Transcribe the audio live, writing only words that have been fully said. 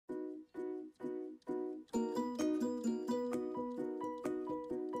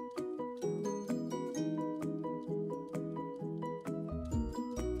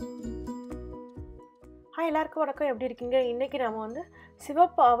எல்லாருக்கும் வணக்கம். எப்படி இருக்கீங்க? இன்றைக்கி நம்ம வந்து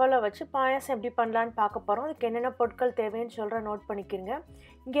சிவப்பு அவலை வச்சு பாயாசம் எப்படி பண்ணலான்னு பார்க்க போகிறோம். அதுக்கு என்னென்ன பொருட்கள் தேவைன்னு சொல்கிறேன், நோட் பண்ணிக்கிறங்க.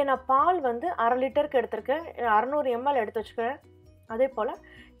 இங்கே நான் பால் வந்து 1/2 லிட்டருக்கு எடுத்திருக்கேன், 600 ml எடுத்து வச்சுக்கிறேன். அதே போல்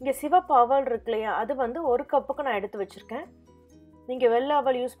இங்கே சிவப்பு அவல் இருக்கு இல்லையா, அது வந்து 1 கப்புக்கு நான் எடுத்து வச்சுருக்கேன். நீங்கள் வெள்ளை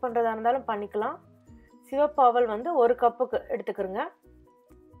அவல் யூஸ் பண்ணுறதா இருந்தாலும் பண்ணிக்கலாம். சிவப்பு அவல் வந்து 1 கப்புக்கு எடுத்துக்கிறோங்க.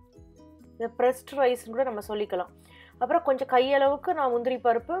 இந்த ப்ரெஸ்ட் ரைஸ்ன்னு கூட நம்ம சொல்லிக்கலாம். அப்புறம் கொஞ்சம் கையளவுக்கு நான் முந்திரி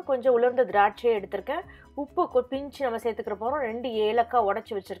பருப்பு, கொஞ்சம் உலர்ந்த திராட்சையை எடுத்திருக்கேன். உப்பு பிஞ்சு நம்ம சேர்த்துக்கிற போகிறோம். 2 ஏலக்காய்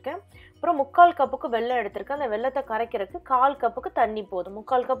உடச்சி வச்சுருக்கேன். அப்புறம் 3/4 கப்புக்கு வெல்லம் எடுத்திருக்கேன். அந்த வெல்லத்தை கரைக்கிறதுக்கு 1/4 கப்புக்கு தண்ணி போதும்.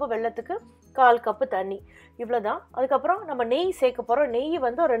 3/4 கப்பு வெல்லத்துக்கு 1/4 கப்பு தண்ணி, இவ்வளோதான். அதுக்கப்புறம் நம்ம நெய் சேர்க்க போகிறோம். நெய்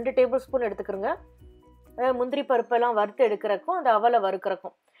வந்து ஒரு 2 டேபிள் ஸ்பூன் எடுத்துக்கிறோங்க. அதாவது முந்திரி பருப்பெல்லாம் வறுத்து எடுக்கிறக்கும் அந்த அவலை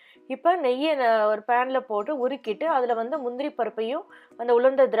வறுக்கிறக்கும். இப்போ நெய்யை ஒரு பேனில் போட்டு உருக்கிட்டு அதில் வந்து முந்திரி பருப்பையும் அந்த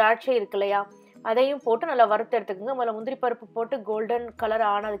உலர்ந்த திராட்சை இருக்கு இல்லையா, அதையும் போட்டு நல்லா வறுத்து எடுத்துக்கோங்க. முதல்ல முந்திரி பருப்பு போட்டு கோல்டன் கலர்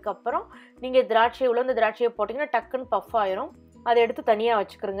ஆனதுக்கப்புறம் நீங்கள் உலர்ந்த திராட்சையை போட்டிங்கன்னா டக்குன்னு பஃப் ஆயிரும். அதை எடுத்து தனியாக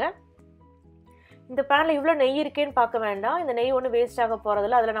வச்சுக்கிறோங்க. இந்த பேனில் இவ்வளோ நெய் இருக்கேன்னு பார்க்க வேண்டாம். இந்த நெய் ஒன்றும் வேஸ்ட் ஆக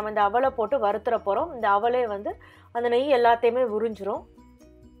போகிறதில்ல. அதில் நம்ம இந்த அவலை போட்டு வறுத்துற போகிறோம். இந்த அவலே வந்து அந்த நெய் எல்லாத்தையுமே உறிஞ்சிரும்.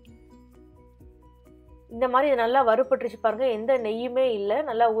 இந்த மாதிரி இதை நல்லா வறுப்பட்டுருச்சு பாருங்கள், எந்த நெய்யுமே இல்லை,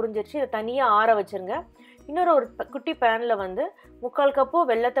 நல்லா உறிஞ்சிருச்சு. இதை தனியாக ஆற வச்சுருங்க. ஒரு குட்டி பேனில் வந்து 3/4 கப்பு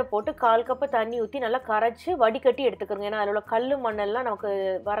வெல்லத்தை போட்டு 1/4 கப்பு தண்ணி ஊற்றி நல்லா கரைச்சி வடிகட்டி எடுத்துக்கிறோங்க. ஏன்னா அதில் உள்ள கல் மண்ணெல்லாம் நமக்கு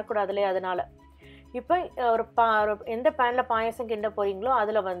வரக்கூடாது இல்லையா, அதனால். இப்போ எந்த பேனில் பாயசம் கிண்ட போகிறீங்களோ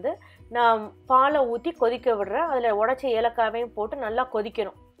அதில் வந்து நான் பாலை ஊற்றி கொதிக்க விடுறேன். அதில் உடச்ச ஏலக்காவையும் போட்டு நல்லா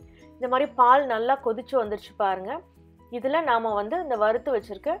கொதிக்கணும். இந்த மாதிரி பால் நல்லா கொதிச்சு வந்துருச்சு பாருங்கள். இதில் நாம் வந்து இந்த வறுத்து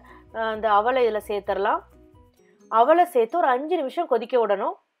வச்சுருக்க அந்த அவலை இதில் சேர்த்துடலாம். அவலை சேர்த்து ஒரு 5 நிமிஷம் கொதிக்க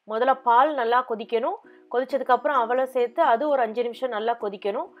விடணும். முதல்ல பால் நல்லா கொதிக்கணும். கொதிச்சதுக்கப்புறம் அவலை சேர்த்து அது ஒரு 5 நிமிஷம் நல்லா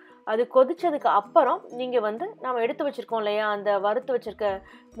கொதிக்கணும். அது கொதிச்சதுக்கு அப்புறம் நீங்கள் வந்து நம்ம எடுத்து வச்சுருக்கோம் இல்லையா, அந்த வறுத்து வச்சுருக்க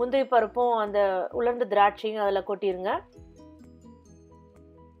முந்திரி பருப்பும் அந்த உலர்ந்த திராட்சையும் அதில் கொட்டிடுங்க.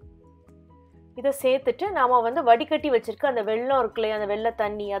 இதை சேர்த்துட்டு நாம் வந்து வடிகட்டி வச்சுருக்க அந்த வெல்லம் இருக்கு இல்லையா, அந்த வெள்ளை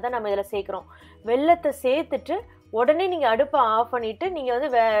தண்ணி, அதை நம்ம இதில் சேர்க்குறோம். வெல்லத்தை சேர்த்துட்டு உடனே நீங்கள் அடுப்பை ஆஃப் பண்ணிவிட்டு நீங்கள் வந்து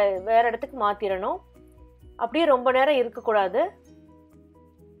வேறு இடத்துக்கு மாற்றிடணும். அப்படியே ரொம்ப நேரம் இருக்கக்கூடாது.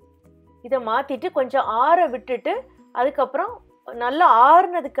 இதை மாற்றிட்டு கொஞ்சம் ஆற விட்டுட்டு அதுக்கப்புறம் நல்லா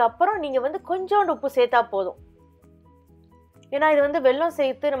ஆறுனதுக்கு அப்புறம் நீங்கள் வந்து கொஞ்சோண்டு உப்பு சேர்த்தா போதும். ஏன்னா இது வந்து வெல்லம்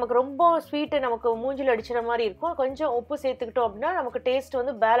சேர்த்து நமக்கு ரொம்ப ஸ்வீட்டு நமக்கு மூஞ்சில் அடிச்சிட மாதிரி இருக்கும். கொஞ்சம் உப்பு சேர்த்துக்கிட்டோம் அப்படின்னா நமக்கு டேஸ்ட்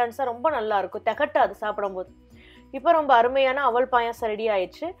வந்து பேலன்ஸாக ரொம்ப நல்லாயிருக்கும், திகட்டாது சாப்பிடும்போது. இப்போ ரொம்ப அருமையான அவல் பாயாசம் ரெடி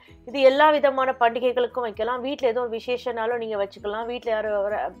ஆயிடுச்சு. இது எல்லா விதமான பண்டிகைகளுக்கும் வைக்கலாம். வீட்டில் எதுவும் ஒரு விசேஷனாலும் நீங்கள் வச்சுக்கலாம். வீட்டில் யாரும்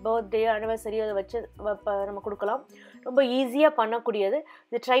ஒரு பர்த்டே அனிவர்சரியோ அதை வச்சு நம்ம கொடுக்கலாம். ரொம்ப ஈஸியாக பண்ணக்கூடியது.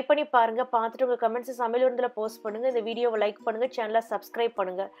 இது ட்ரை பண்ணி பாருங்கள். பார்த்துட்டு உங்கள் கமெண்ட்ஸை சமையல் விருந்தில் போஸ்ட் பண்ணுங்கள். இந்த வீடியோவை லைக் பண்ணுங்கள், சேனலை சப்ஸ்கிரைப்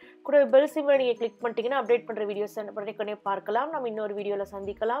பண்ணுங்கள். கூட பெல் சிம்பிளை நீங்கள் கிளிக் பண்ணிட்டீங்கன்னா அப்டேட் பண்ணுற வீடியோஸ் பண்ணிக்கொண்டே பார்க்கலாம். நம்ம இன்னொரு வீடியோவில்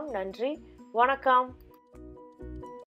சந்திக்கலாம். நன்றி, வணக்கம்.